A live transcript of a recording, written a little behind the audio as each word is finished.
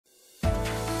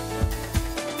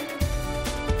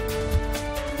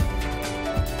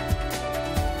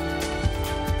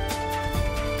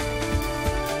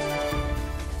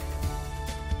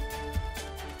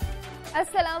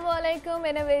अस्सलामुअलैकुम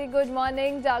and a very good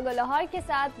morning. जागो लाहौर के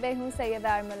साथ मैं हूँ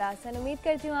सैयदा अरमला हसन। उम्मीद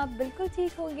करती हूँ आप बिल्कुल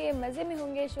ठीक होंगे, मज़े में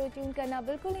होंगे। शो ट्यून करना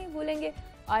बिल्कुल नहीं भूलेंगे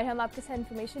और हम आपके साथ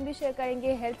इन्फॉर्मेशन भी शेयर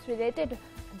करेंगे, हेल्थ रिलेटेड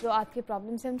जो आपके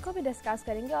प्रॉब्लम्स हैं उनको भी डिस्कस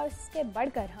करेंगे और इसके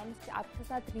बढ़कर हम आपके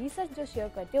साथ रिसर्च जो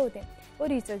शेयर करते होते हैं वो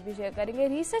रिसर्च भी शेयर करेंगे।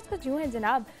 रिसर्च कुछ यूँ है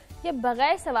जनाब, ये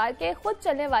बगैर सवार के खुद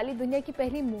चलने वाली दुनिया की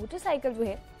पहली मोटरसाइकिल जो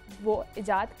है वो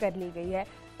इजाद कर ली गई है,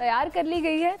 तैयार कर ली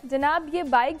गई है जनाब। ये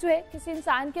बाइक जो है किसी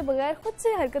इंसान के बगैर खुद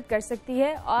से हरकत कर सकती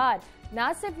है और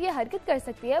ना सिर्फ ये हरकत कर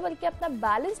सकती है बल्कि अपना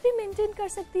बैलेंस भी मेंटेन कर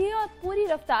सकती है और पूरी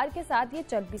रफ्तार के साथ ये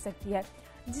चल भी सकती है,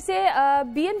 जिसे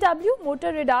BMW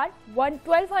मोटर रेडार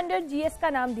 1200 GS का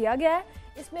नाम दिया गया है।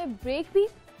 इसमें ब्रेक भी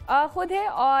खुद है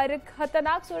और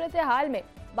ख़तरनाक सूरत हाल में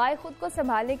बाइक खुद को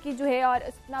संभालने की जो है और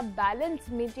अपना बैलेंस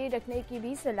मेंटेन रखने की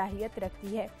भी सलाहियत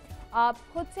रखती है। आप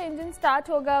खुद से इंजन स्टार्ट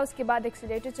होगा, उसके बाद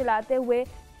एक्सीलेटर चलाते हुए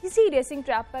किसी रेसिंग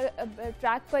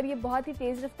ट्रैक पर ये बहुत ही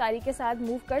तेज़ रफ्तारी के साथ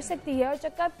मूव कर सकती है और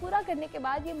चक्कर पूरा करने के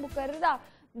बाद ये मुकर्ररा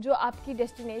जो आपकी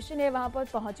डेस्टिनेशन है वहाँ पर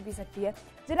पहुँच भी सकती है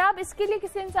जनाब। इसके लिए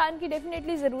किसी इंसान की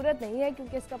डेफिनेटली ज़रूरत नहीं है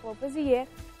क्योंकि इसका पर्पज़ ही है,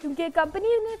 क्योंकि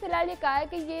कंपनी ने फ़िलहाल ये कहा है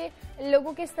कि ये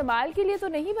लोगों के इस्तेमाल के लिए तो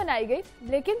नहीं बनाई गई,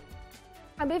 लेकिन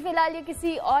अभी फ़िलहाल ये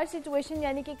किसी और सिचुएशन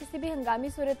यानी कि किसी भी हंगामी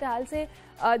सूरत हाल से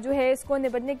जो है इसको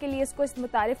निपटने के लिए इसको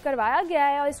मुतारिफ़ करवाया गया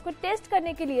है और इसको टेस्ट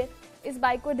करने के लिए इस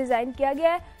बाइक को डिज़ाइन किया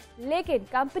गया है। लेकिन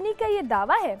कंपनी का ये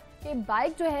दावा है कि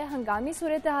बाइक जो है हंगामी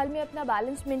सूरत हाल में अपना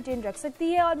बैलेंस मेंटेन रख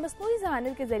सकती है और मसनूई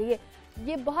ज़हानत के ज़रिए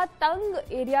ये बहुत तंग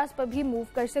एरियाज़ पर भी मूव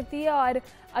कर सकती है। और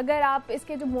अगर आप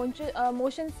इसके जो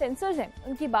मोशन सेंसर्स हैं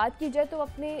उनकी बात की जाए तो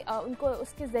अपने उनको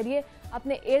उसके ज़रिए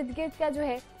अपने इर्द गिर्द का जो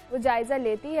है वो जायज़ा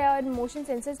लेती है और मोशन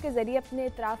सेंसर्स के ज़रिए अपने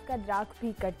इतराफ़ का इदराक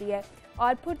भी करती है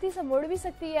और फुर्ती से मुड़ भी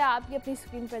सकती है। आप ये अपनी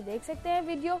स्क्रीन पर देख सकते हैं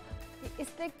वीडियो।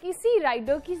 इससे किसी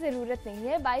राइडर की ज़रूरत नहीं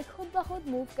है, बाइक खुद ब खुद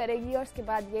मूव करेगी और उसके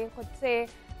बाद ये खुद से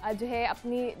जो है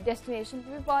अपनी डेस्टिनेशन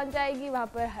पर भी पहुंच जाएगी, वहाँ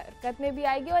पर हरकत में भी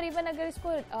आएगी और इवन अगर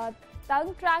इसको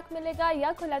तंग ट्रैक मिलेगा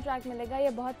या खुला ट्रैक मिलेगा ये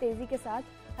बहुत तेज़ी के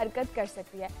साथ हरकत कर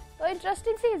सकती है। तो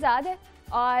इंटरेस्टिंग सी इजाद है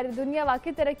और दुनिया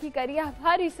वाकई तरक्की करी है।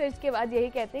 हर रिसर्च के बाद यही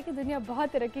कहते हैं कि दुनिया बहुत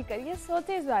तरक्की करी है,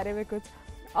 सोचें इस बारे में कुछ।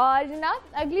 और जनाब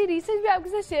अगली रिसर्च भी आपके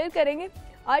साथ शेयर करेंगे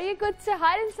और ये कुछ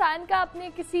हर इंसान का अपने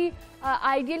किसी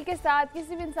आइडियल के साथ,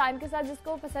 किसी भी इंसान के साथ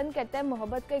जिसको पसंद करता है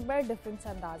मोहब्बत का एक बड़ा डिफरेंट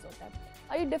अंदाज़ होता है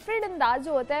और ये डिफरेंट अंदाज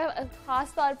जो होता है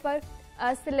ख़ास तौर पर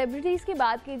सेलिब्रिटीज़ की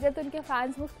बात की जाए तो उनके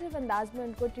फैंस मुख्तलिफ अंदाज में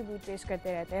उनको ट्रिब्यूट पेश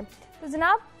करते रहते हैं। तो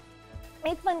जनाब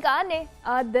एक फनकार ने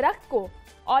दरख्त को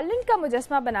ऑलैंड का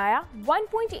मुजस्मा बनाया।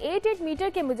 1.88 मीटर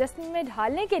के मुजस्मे में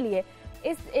ढालने के लिए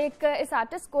इस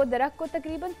आर्टिस्ट को दरख्त को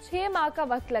तकरीबन 6 माह का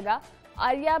वक्त लगा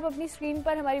और ये आप अपनी स्क्रीन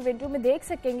पर हमारी वीडियो में देख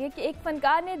सकेंगे कि एक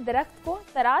फनकार ने दरख्त को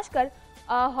तराश कर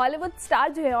हॉलीवुड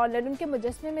स्टार जो है ऑलैंड उनके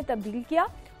मुजस्मे में तब्दील किया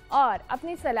और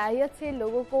अपनी सलाहियत से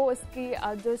लोगों को उसकी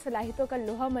जो सलाहियतों का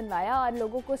लोहा मनवाया और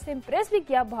लोगों को उससे इम्प्रेस भी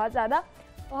किया बहुत ज़्यादा।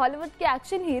 हॉलीवुड के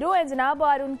एक्शन हीरो हैं जनाब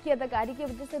और उनकी अदाकारी की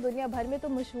वजह से दुनिया भर में तो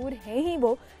मशहूर हैं ही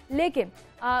वो, लेकिन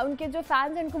उनके जो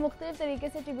फैंस हैं उनको मुख्तलिफ तरीके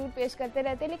से ट्रिब्यूट पेश करते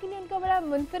रहते हैं। लेकिन इनका बड़ा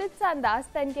मुनफरिद सा अंदाज़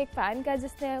था इनके एक फ़ैन का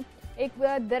जिसने एक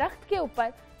दरख्त के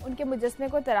ऊपर उनके मुजस्मे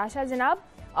को तराशा जनाब।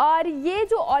 और ये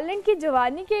जो ऑलैंड की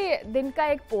जवानी के दिन का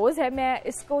एक पोज है, मैं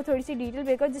इसको थोड़ी सी डिटेल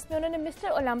देकर, जिसमें उन्होंने मिस्टर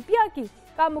ओलंपिया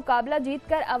का मुकाबला जीत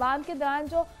कर आवाम के दौरान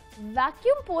जो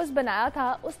वैक्यूम पोज बनाया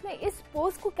था उसने इस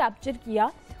पोज को कैप्चर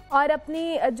किया और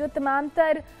अपनी जो तमाम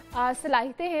तर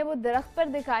सलाहियतें हैं वो दरख्त पर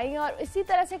दिखाई और इसी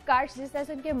तरह से कार्ड्स जिस तरह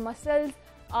से उनके मसल्स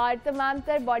और तमाम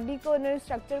तर बॉडी को उन्होंने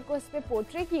स्ट्रक्चर को इस पर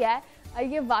पोर्ट्रे किया है।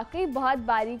 ये वाकई बहुत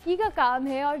बारीकी का काम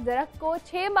है और दरख्त को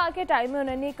 6 माह के टाइम में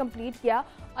उन्होंने कंप्लीट किया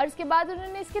और उसके बाद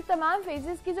उन्होंने इसके तमाम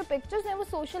फेजेस की जो पिक्चर्स हैं वो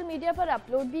सोशल मीडिया पर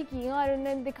अपलोड भी की हैं और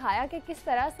उन्होंने दिखाया कि किस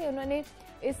तरह से उन्होंने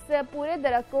इस पूरे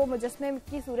दरख्त को मुजस्मे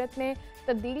की सूरत में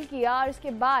तब्दील किया और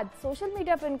उसके बाद सोशल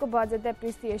मीडिया पर उनको बहुत ज़्यादा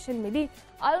अप्रिसिएशन मिली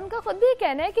और उनका खुद भी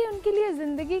कहना है कि उनके लिए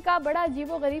ज़िंदगी का बड़ा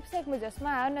अजीब व गरीब सा एक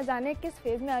मुजस्मा है और न जाने किस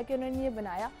फेज़ में आके उन्होंने ये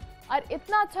बनाया और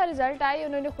इतना अच्छा रिजल्ट आया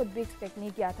उन्होंने खुद भी एक्सपेक्ट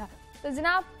नहीं किया था। तो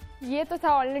जनाब ये तो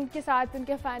था ऑलैंड के साथ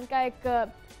उनके फ़ैन का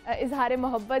एक इजहार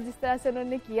मोहब्बत जिस तरह से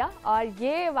उन्होंने किया और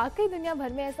ये वाकई दुनिया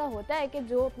भर में ऐसा होता है कि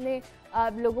जो अपने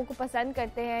लोगों को पसंद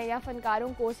करते हैं या फ़नकारों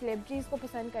को, सेलिब्रिटीज़ को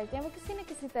पसंद करते हैं, वो किसी न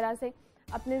किसी तरह से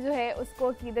अपने जो है उसको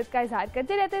अकीदत का इजहार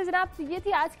करते रहते हैं जनाब। तो ये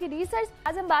थी आज की रिसर्च।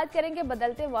 आज हम बात करेंगे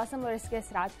बदलते मौसम और इसके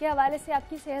असरात के हवाले से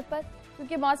आपकी सेहत पर,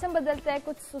 क्योंकि मौसम बदलता है,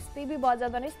 कुछ सुस्ती भी बहुत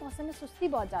ज़्यादा, नहीं इस मौसम में सुस्ती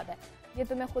बहुत ज़्यादा है, ये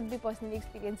तो मैं खुद भी पर्सनली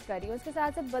एक्सपीरियंस कर रही हूँ। उसके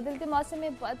साथ साथ बदलते मौसम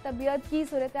में तबीयत की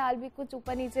सूरत हाल भी कुछ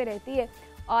ऊपर नीचे रहती है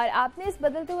और आपने इस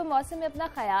बदलते हुए मौसम में अपना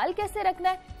ख्याल कैसे रखना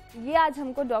है ये आज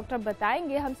हमको डॉक्टर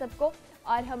बताएंगे हम सबको।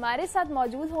 और हमारे साथ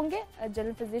मौजूद होंगे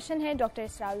जनरल फिजिशियन हैं डॉक्टर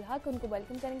इसराउल हक, उनको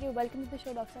वेलकम करेंगे। Welcome to the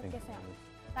show doctor साहब, कैसे हैं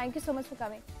आप? Thank you so much for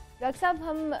coming. Doctor साहब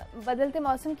हम बदलते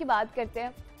मौसम की बात करते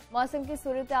हैं मौसम की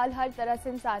सूरत हाल हर तरह से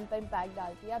इंसान पर इम्पैक्ट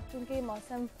डालती है। अब चूँकि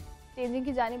मौसम चेंजिंग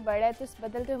की जानिब बढ़ रहा है, तो इस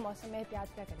बदलते हुए मौसम में एहतियात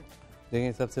क्या करें?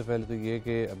 देखिए, सबसे पहले तो ये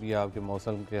कि अभी आपके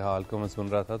मौसम के हाल को मैं सुन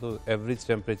रहा था, तो एवरेज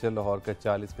टेम्परेचर लाहौर का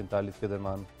 40-45 के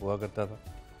दरमियान हुआ करता था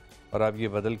और अब ये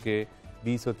बदल के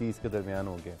 20 और 30 के दरमियान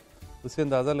हो गया। उससे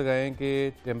अंदाज़ा लगाएं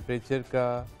कि टेम्परेचर का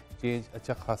चेंज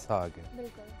अच्छा खासा आ गया।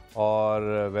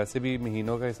 और वैसे भी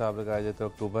महीनों का हिसाब लगाया जाए तो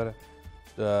अक्टूबर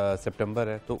सितंबर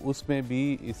है, तो उसमें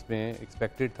भी इसमें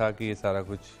एक्सपेक्टेड था कि ये सारा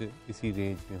कुछ इसी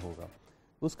रेंज में होगा।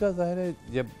 उसका ज़ाहिर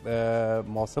है जब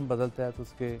मौसम बदलता है तो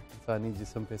उसके इंसानी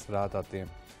जिस्म पे असरात आते हैं।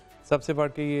 सबसे बढ़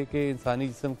के ये कि इंसानी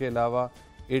जिस्म के अलावा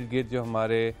इर्द गिर्द जो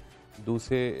हमारे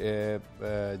दूसरे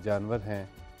जानवर हैं,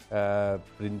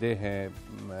 परिंदे हैं,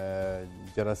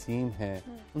 जरासीम हैं,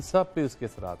 उन सब पे उसके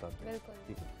असरात आते हैं।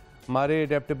 ठीक है, हमारे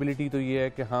एडेप्टेबिलिटी तो ये है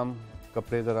कि हम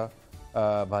कपड़े ज़रा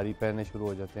भारी पहनने शुरू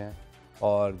हो जाते हैं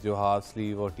और जो हाफ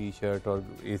स्लीव और टी शर्ट और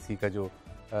एसी का जो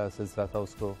सिलसिला था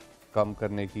उसको कम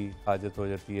करने की हाजत हो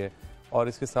जाती है। और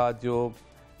इसके साथ जो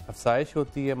अफसाइश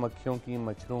होती है मक्खियों की,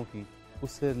 मच्छरों की,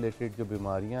 उससे रिलेटेड जो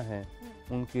बीमारियां हैं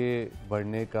उनके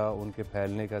बढ़ने का, उनके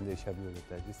फैलने का अंदेशा भी हो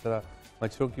जाता है। जिस तरह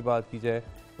मच्छरों की बात की जाए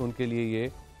तो उनके लिए ये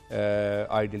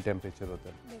आइडियल टेम्परेचर होता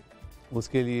है,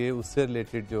 उसके लिए उससे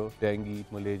रिलेटेड जो डेंगू,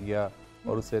 मलेरिया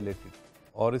और उससे रिलेटेड,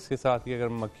 और इसके साथ ही अगर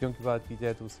मक्खियों की बात की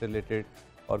जाए तो उससे रिलेटेड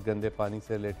और गंदे पानी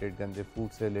से रिलेटेड, गंदे फूड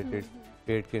से रिलेटेड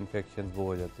पेट के इन्फेक्शन वो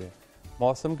हो जाते हैं।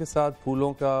 मौसम के साथ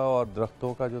फूलों का और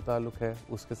दरख्तों का जो ताल्लुक है,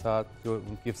 उसके साथ जो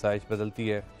उनकी अफसाइश बदलती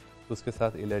है तो उसके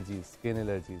साथ एलर्जीज़, स्किन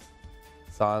एलर्जीज़,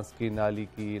 सांस की नाली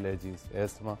की एलर्जीज़,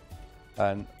 एस्थमा,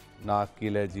 नाक की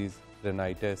एलर्जीज़,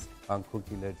 रेनाइटिस, आँखों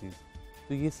की एलर्जीज़,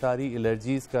 तो ये सारी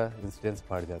एलर्जीज़ का इंसिडेंस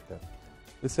बढ़ जाता है।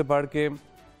 इससे बढ़ के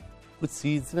कुछ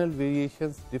सीजनल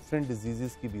वेरिएशंस डिफरेंट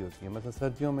डिजीज़ की भी होती हैं। मतलब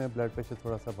सर्दियों में ब्लड प्रेशर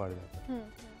थोड़ा सा बढ़ जाता है,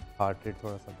 हार्ट रेट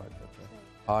थोड़ा सा बढ़ जाता है,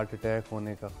 हार्ट अटैक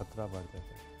होने का ख़तरा बढ़ जाता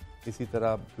है। इसी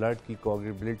तरह ब्लड की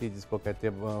कोगुलेबिलिटी, जिसको कहते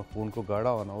हैं खून को गाढ़ा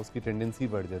होना, उसकी टेंडेंसी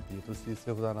बढ़ जाती है, तो इस चीज़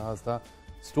से खुदा न खास्ता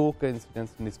स्ट्रोक का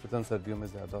इंसिडेंस निस्बतन सर्दियों में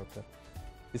ज़्यादा होता है।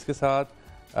 इसके साथ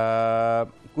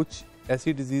कुछ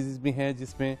ऐसी डिजीज़ भी हैं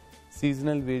जिसमें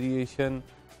सीजनल वेरिएशन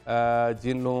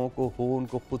जिन लोगों को हो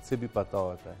उनको खुद से भी पता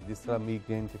होता है, जिस तरह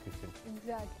मीग्रेन के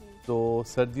पेशेंट। तो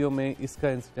सर्दियों में इसका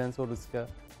इंसिडेंस और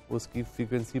उसकी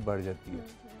फ्रीक्वेंसी बढ़ जाती है।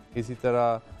 इसी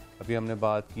तरह अभी हमने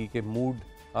बात की कि मूड,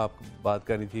 आप बात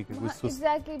कर रही थी कि कुछ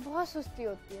बहुत सुस्ती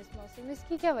होती है इस मौसम में,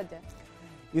 इसकी क्या वजह है?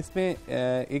 इसमें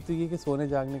एक तो ये कि सोने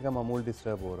जागने का मामूल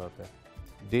डिस्टर्ब हो रहा होता है,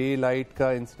 डे लाइट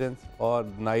का इंसिडेंस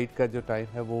और नाइट का जो टाइम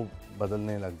है वो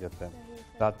बदलने लग जाता है,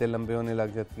 रातें लंबे होने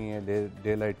लग जाती हैं,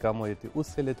 डे लाइट कम हो जाती है,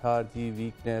 उससे लेथार्जी,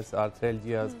 वीकनेस,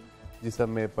 आर्थ्रेल्जियाज, जिस्म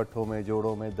में, पट्ठों में,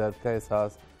 जोड़ों में दर्द का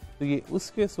एहसास। तो ये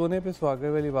उसके सोने पे सुहागे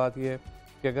वाली बात यह है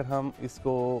कि अगर हम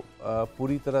इसको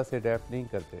पूरी तरह से अडेप्ट नहीं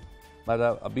करते,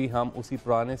 मतलब अभी हम उसी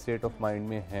पुराने स्टेट ऑफ माइंड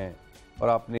में हैं और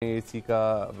आपने एसी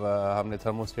का, हमने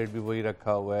थर्मोस्टेट भी वही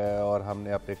रखा हुआ है और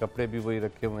हमने अपने कपड़े भी वही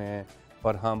रखे हुए हैं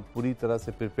और हम पूरी तरह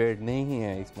से प्रिपेयर्ड नहीं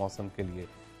हैं इस मौसम के लिए,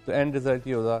 तो एंड रिज़ल्ट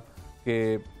ये होगा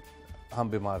कि हम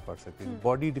बीमार पड़ सकते हैं।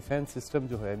 बॉडी डिफेंस सिस्टम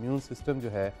जो है, इम्यून सिस्टम जो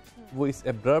है, वो इस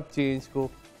एब्रप्ट चेंज को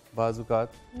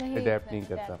बाज़ुकात अडेप्ट नहीं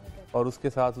करता और उसके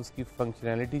साथ उसकी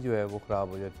फंक्शनैलिटी जो है वो ख़राब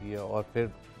हो जाती है और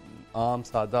फिर आम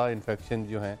सादा इन्फेक्शन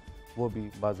जो हैं वो भी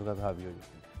बाज़ुकात हावी हो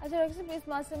जाती है। अच्छा डॉक्टर साहब, इस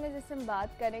मौसम में जैसे हम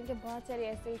बात करें कि बहुत सारे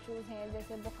ऐसे इशूज़ हैं,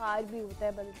 जैसे बुखार भी होता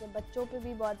है, बल्कि बच्चों पे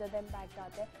भी बहुत ज़्यादा इम्पैक्ट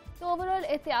आता है, तो ओवरऑल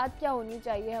एहतियात क्या होनी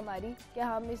चाहिए हमारी कि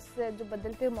हम इस जो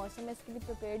बदलते हुए मौसम है इसके लिए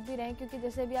प्रिपेयर्ड भी रहें, क्योंकि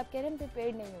जैसे अभी आप कह रहे हैं हम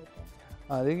प्रिपेयर्ड नहीं होते हैं।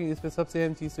 हाँ, देखिए इसमें सबसे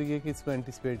अहम चीज़ तो ये कि इसको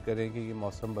एंटिसिपेट करें कि ये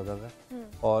मौसम बदल रहा है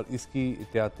और इसकी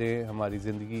एहतियातें हमारी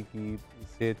ज़िंदगी की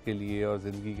सेहत के लिए और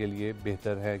ज़िंदगी के लिए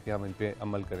बेहतर है कि हम इन पर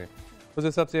अमल करें।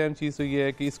 उसमें सबसे अहम चीज़ तो ये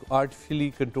है कि इसको आर्टिफिशियली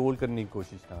कंट्रोल करने की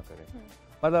कोशिश ना करें।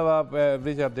 मतलब आप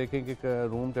एवरेज आप देखें कि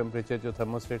रूम टेम्परेचर जो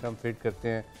थर्मोस्टेट हम फिट करते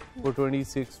हैं वो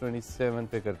 26-27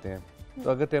 पे करते हैं, तो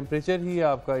अगर टेम्परेचर ही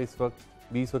आपका इस वक्त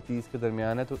 20 और 30 के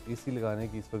दरमियान है तो एसी लगाने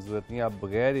की इस वक्त ज़रूरत नहीं है, आप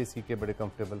बगैर एसी के बड़े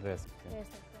कंफर्टेबल रह सकते हैं।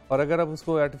 और अगर आप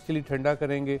उसको आर्टिफिशियली ठंडा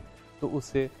करेंगे तो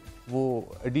उससे वो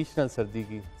एडिशनल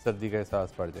सर्दी का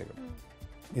एहसास पड़ जाएगा।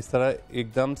 इस तरह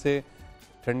एकदम से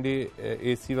ठंडे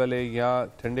एसी वाले या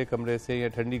ठंडे कमरे से या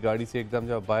ठंडी गाड़ी से एकदम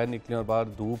जब बाहर निकलें और बाहर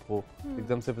धूप हो,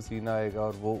 एकदम से पसीना आएगा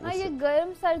और वो ये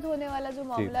गर्म सर्द होने वाला जो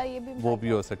मामला ये भी वो भी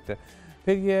हो सकता है।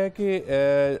 फिर यह है कि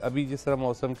अभी जिस तरह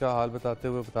मौसम का हाल बताते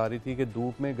हुए बता रही थी कि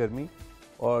धूप में गर्मी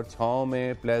और छाँव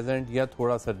में प्लेजेंट या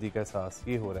थोड़ा सर्दी का एहसास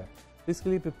ये हो रहा है, तो इसके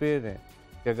लिए प्रिपेयर हैं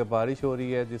कि अगर बारिश हो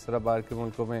रही है, जिस तरह बाहर के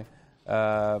मुल्कों में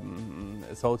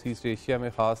साउथ ईस्ट एशिया में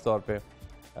ख़ास तौर पे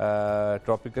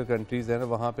ट्रॉपिकल कंट्रीज़ हैं ना,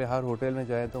 वहाँ पे हर होटल में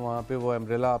जाएं तो वहाँ पे वो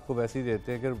अम्ब्रेला आपको वैसे ही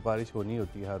देते हैं कि बारिश होनी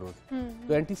होती है हर रोज़।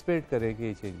 तो एंटिसिपेट करें कि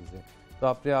ये चीज़ें हैं। तो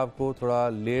अपने आप को थोड़ा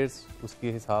लेयर्स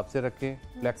उसके हिसाब से रखें,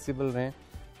 फ्लेक्सिबल रहें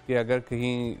कि अगर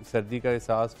कहीं सर्दी का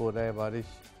एहसास हो रहा है, बारिश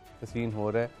का सीन हो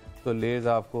रहा है, तो लेयर्स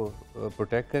आपको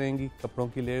प्रोटेक्ट करेंगी, कपड़ों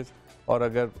की लेयर्स। और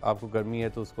अगर आपको गर्मी है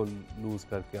तो उसको लूज़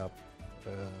करके आप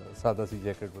सादा सी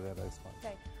जैकेट वगैरह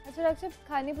इस्तेमाल। अच्छा डॉक्टर साहब,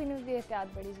 खाने पीने में भी एहतियात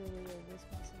बड़ी ज़रूरी होगी इस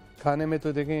मौसम में? खाने में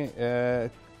तो देखें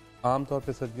आम तौर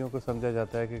पे सर्दियों को समझा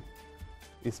जाता है कि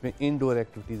इसमें इनडोर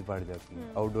एक्टिविटीज़ बढ़ जाती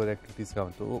हैं, आउटडोर एक्टिविटीज़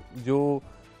कम। तो जो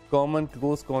कॉमन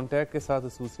क्लोज कॉन्टैक्ट के साथ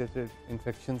एसोसिएटेड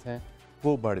इन्फेक्शंस हैं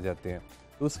वो बढ़ जाते हैं।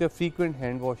 तो उसका frequent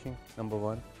hand washing number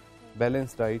 1,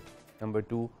 balance diet number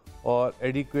 2 और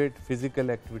एडिक्वेट फिज़िकल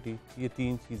एक्टिविटी, ये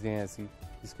 3 चीज़ें हैं ऐसी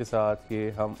जिसके साथ ये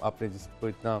हम अपने जिस्म को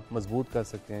इतना मजबूत कर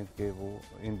सकते हैं कि वो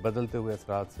इन बदलते हुए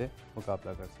असरात से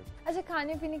मुकाबला कर सकते हैं। अच्छा,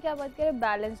 खाने पीने की आप बात करें,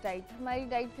 बैलेंस डाइट, हमारी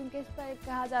डाइट क्योंकि इस पर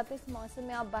कहा जाता है इस मौसम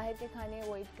में आप बाहर के खाने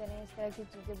अवॉइड करें, इस तरह की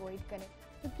चीज़ें अवॉइड करें,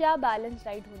 तो क्या बैलेंस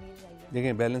डाइट होनी चाहिए?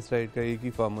 देखिए, बैलेंस डाइट का एक ही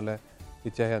फार्मूला है कि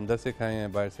चाहे अंदर से खाएं या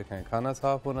बाहर से खाएं, खाना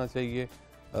साफ़ होना चाहिए।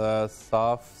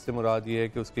 साफ़ से मुराद ये है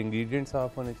कि उसके इंग्रेडिएंट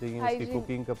साफ़ होने चाहिए, उसकी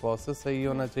कुकिंग का प्रोसेस सही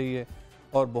होना चाहिए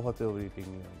और बहुत ओवर ईटिंग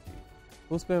नहीं होनी चाहिए।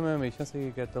 उसमें मैं हमेशा से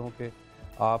ये कहता हूँ कि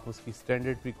आप उसकी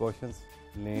स्टैंडर्ड प्रिकॉशंस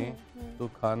लें तो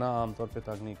खाना आमतौर पे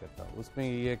तंग नहीं करता। उसमें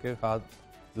ये है कि हाथ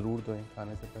ज़रूर धोएं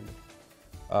खाने से पहले,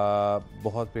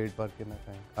 बहुत पेट भर के ना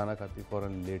खाएं, खाना खाते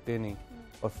फ़ौरन लेटे नहीं,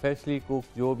 और फ्रेशली कुक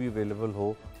जो भी अवेलेबल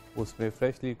हो उसमें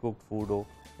फ्रेशली कुकड फूड हो,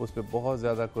 उसमें बहुत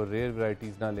ज़्यादा कोई रेयर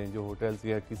वैराइटीज़ ना लें जो होटल्स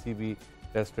या किसी भी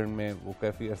रेस्टोरेंट में वो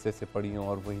काफ़ी अरसे से पड़ी हों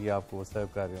और वही आपको वो सर्व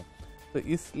कर रहे हों। तो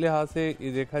इस लिहाज से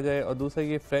ये देखा जाए। और दूसरा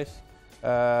ये फ्रेश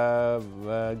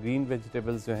ग्रीन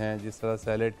वेजिटेबल्स जो हैं, जिस तरह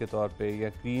सैलड के तौर पे या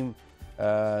क्रीम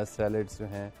सैलड्स जो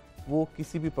हैं, वो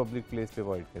किसी भी पब्लिक प्लेस पे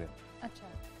अवॉइड करें। अच्छा,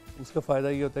 उसका फ़ायदा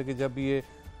ये होता है कि जब ये,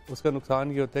 उसका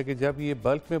नुकसान ये होता है कि जब ये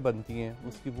बल्क में बनती हैं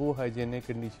उसकी वो हाइजीनिक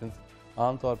कंडीशंस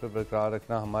आम तौर पे बरकरार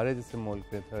रखना हमारे जैसे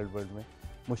मुल्क में, थर्ड वर्ल्ड में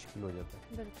मुश्किल हो जाता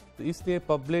है। तो इसलिए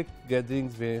पब्लिक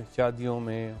गैदरिंग्स में, शादियों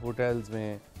में, होटल्स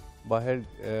में, बाहर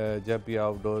जब भी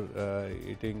आउटडोर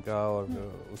ईटिंग का और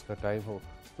उसका टाइम हो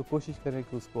तो कोशिश करें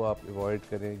कि उसको आप अवॉइड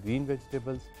करें। ग्रीन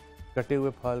वेजिटेबल्स, कटे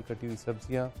हुए फल, कटी हुई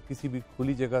सब्जियां किसी भी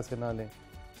खुली जगह से ना लें,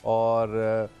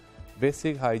 और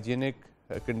बेसिक हाइजीनिक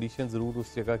कंडीशन ज़रूर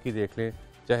उस जगह की देख लें,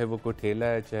 चाहे वो कोई ठेला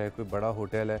है, चाहे कोई बड़ा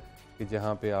होटल है कि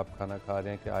जहाँ पे आप खाना खा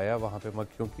रहे हैं कि आया वहाँ पे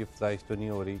मक्खियों की अफजाइश तो नहीं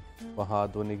हो रही, वहाँ हाथ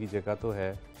धोने की जगह तो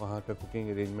है, वहाँ का कुकिंग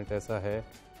अरेंजमेंट ऐसा है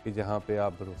कि जहाँ पे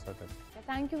आप भरोसा करें।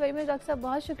 Thank you very much doctor साहब,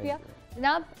 बहुत शुक्रिया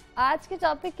जनाब। आज के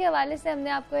टॉपिक के हवाले से हमने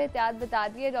आपको एहतियात बता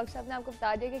दी है, डॉक्टर साहब ने आपको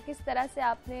बता दिया कि किस तरह से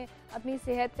आपने अपनी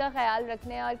सेहत का ख्याल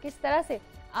रखना है और किस तरह से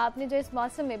आपने जो इस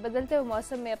मौसम में, बदलते हुए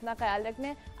मौसम में अपना ख्याल रखना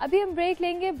है। अभी हम ब्रेक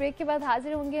लेंगे, ब्रेक के बाद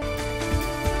हाजिर होंगे।